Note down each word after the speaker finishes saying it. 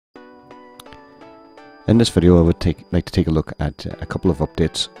In this video I would like to take a look at a couple of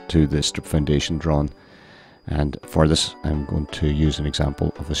updates to the strip foundation drawing, and for this I'm going to use an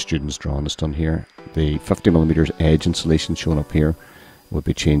example of a student's drawing that's done here. The 50mm edge insulation shown up here will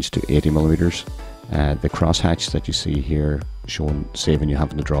be changed to 80mm. The crosshatch that you see here shown, saving you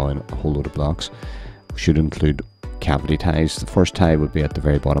having to draw in a whole load of blocks, should include cavity ties. The first tie would be at the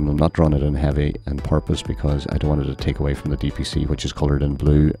very bottom. I'm not drawing it in heavy on purpose because I don't want it to take away from the DPC, which is coloured in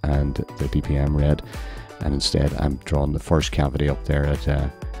blue, and the DPM red, and instead I'm drawing the first cavity up there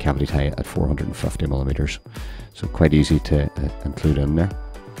at cavity tie at 450mm, so quite easy to include in there.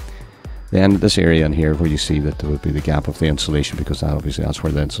 Then this area in here where you see that there would be the gap of the insulation, because that obviously that's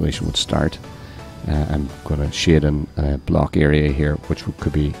where the insulation would start. I'm going to shade in a block area here, which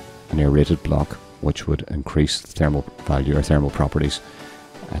could be an aerated block, which would increase the thermal value or thermal properties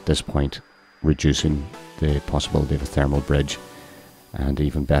at this point, reducing the possibility of a thermal bridge. And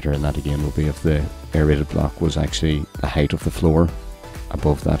even better in that again will be if the aerated block was actually the height of the floor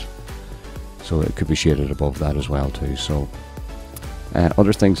above that, so it could be shaded above that as well too. So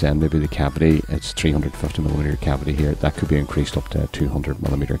other things then, maybe the cavity, it's 350mm cavity here, that could be increased up to a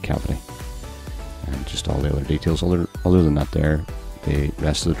 200mm cavity, and just all the other details. Other than that there, the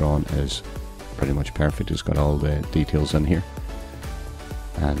rest of the drawing is pretty much perfect. It's got all the details in here,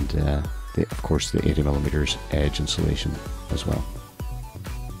 and of course the 80mm edge insulation as well.